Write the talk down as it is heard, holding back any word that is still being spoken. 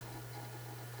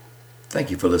Thank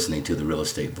you for listening to the Real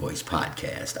Estate Voice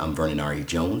podcast. I'm Vernon R.E.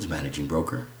 Jones, managing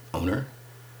broker, owner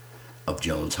of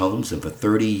Jones Homes, and for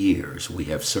 30 years we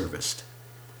have serviced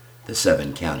the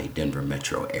 7-county Denver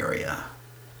metro area.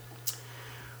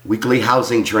 Weekly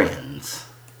housing trends.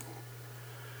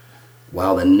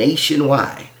 While the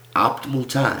nationwide optimal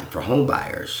time for home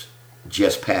buyers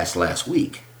just passed last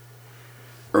week,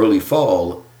 early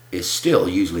fall is still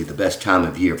usually the best time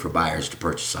of year for buyers to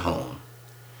purchase a home.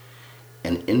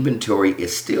 And inventory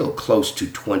is still close to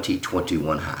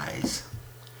 2021 highs.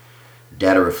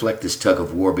 Data reflect this tug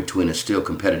of war between a still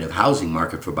competitive housing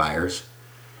market for buyers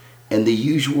and the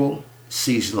usual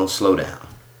seasonal slowdown.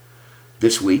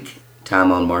 This week,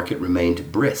 time on market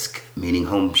remained brisk, meaning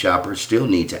home shoppers still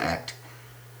need to act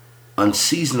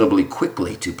unseasonably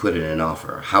quickly to put in an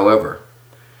offer. However,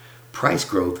 price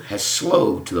growth has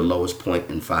slowed to the lowest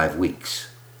point in 5 weeks.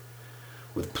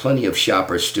 With plenty of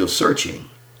shoppers still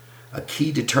searching, a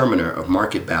key determiner of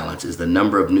market balance is the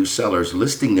number of new sellers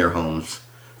listing their homes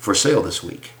for sale this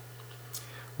week.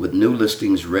 With new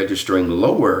listings registering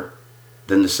lower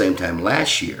than the same time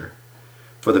last year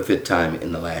for the 5th time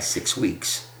in the last 6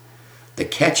 weeks, the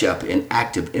catch-up in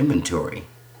active inventory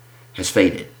has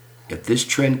faded. If this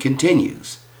trend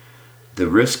continues, the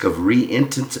risk of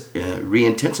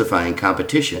re-intensifying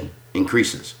competition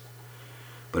increases.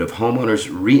 But if homeowners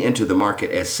re-enter the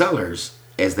market as sellers,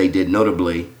 as they did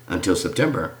notably until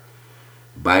September,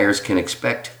 buyers can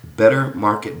expect better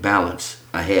market balance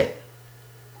ahead.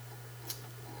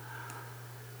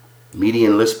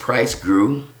 Median list price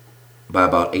grew by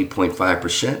about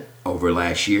 8.5% over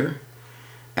last year.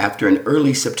 After an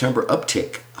early September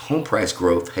uptick, home price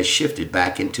growth has shifted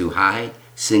back into high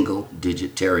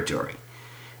single-digit territory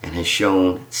and has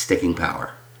shown sticking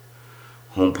power.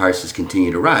 Home prices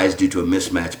continue to rise due to a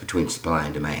mismatch between supply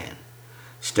and demand,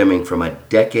 stemming from a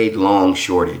decade-long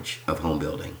shortage of home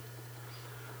building.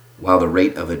 While the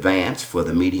rate of advance for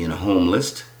the median home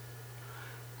listing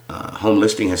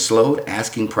has slowed,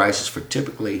 asking prices for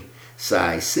typically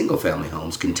sized single-family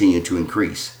homes continue to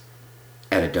increase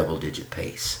at a double-digit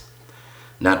pace.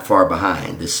 Not far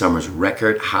behind this summer's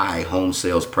record high home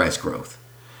sales price growth.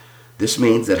 This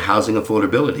means that housing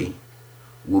affordability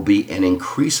will be an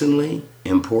increasingly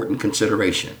important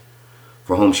consideration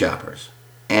for home shoppers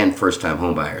and first-time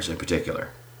home buyers in particular.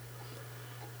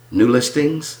 New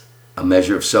listings, a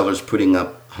measure of sellers putting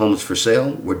up homes for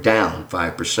sale, were down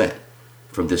 5%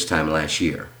 from this time last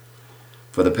year.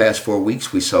 For the past 4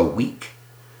 weeks, we saw weak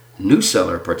new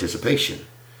seller participation,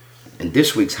 and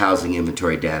this week's housing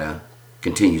inventory data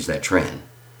continues that trend.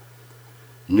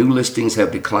 New listings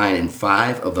have declined in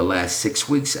 5 of the last 6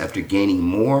 weeks after gaining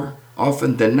more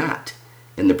often than not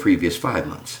in the previous 5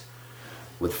 months.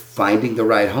 With finding the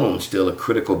right home still a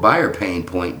critical buyer pain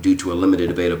point due to a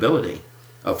limited availability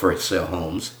of for-sale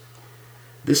homes,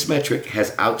 this metric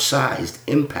has outsized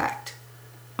impact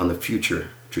on the future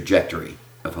trajectory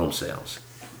of home sales.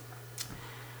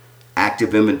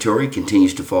 Active inventory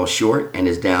continues to fall short and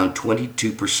is down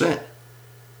 22%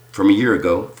 from a year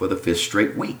ago for the 5th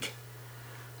straight week.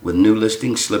 With new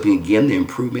listings slipping again, the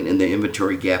improvement in the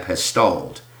inventory gap has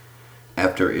stalled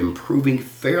after improving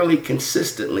fairly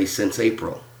consistently since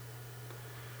April.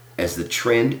 As the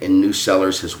trend in new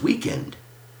sellers has weakened,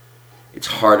 it's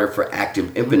harder for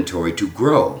active inventory to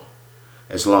grow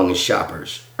as long as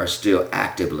shoppers are still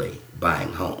actively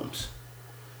buying homes.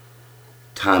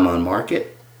 Time on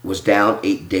market was down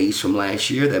 8 days from last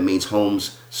year. That means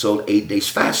homes sold 8 days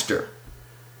faster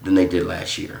than they did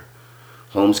last year.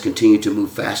 Homes continue to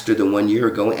move faster than 1 year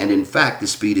ago, and in fact, the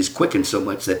speed is quickened so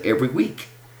much that every week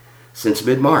since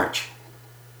mid-March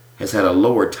has had a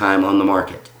lower time on the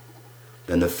market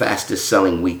than the fastest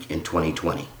selling week in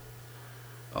 2020.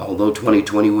 Although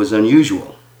 2020 was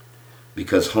unusual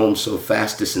because homes sold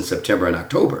fastest in September and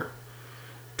October,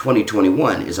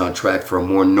 2021 is on track for a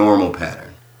more normal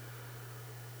pattern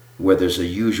where there's a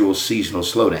usual seasonal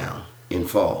slowdown in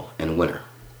fall and winter.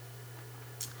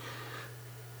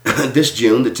 This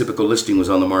June, the typical listing was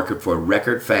on the market for a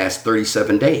record fast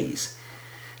 37 days.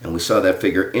 And we saw that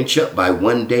figure inch up by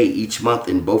 1 day each month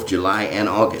in both July and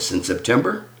August. In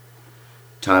September,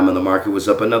 time on the market was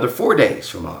up another 4 days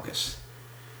from August.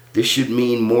 This should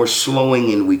mean more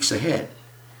slowing in weeks ahead,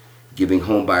 giving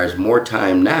home buyers more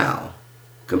time now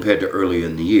compared to earlier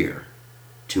in the year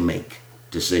to make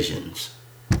decisions.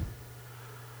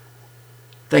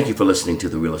 Thank you for listening to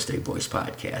the Real Estate Voice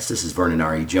podcast. This is Vernon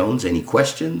R.E. Jones. Any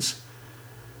questions?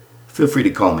 Feel free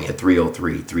to call me at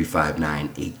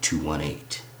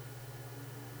 303-359-8218.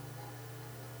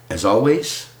 As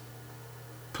always,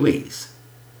 please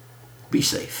be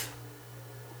safe.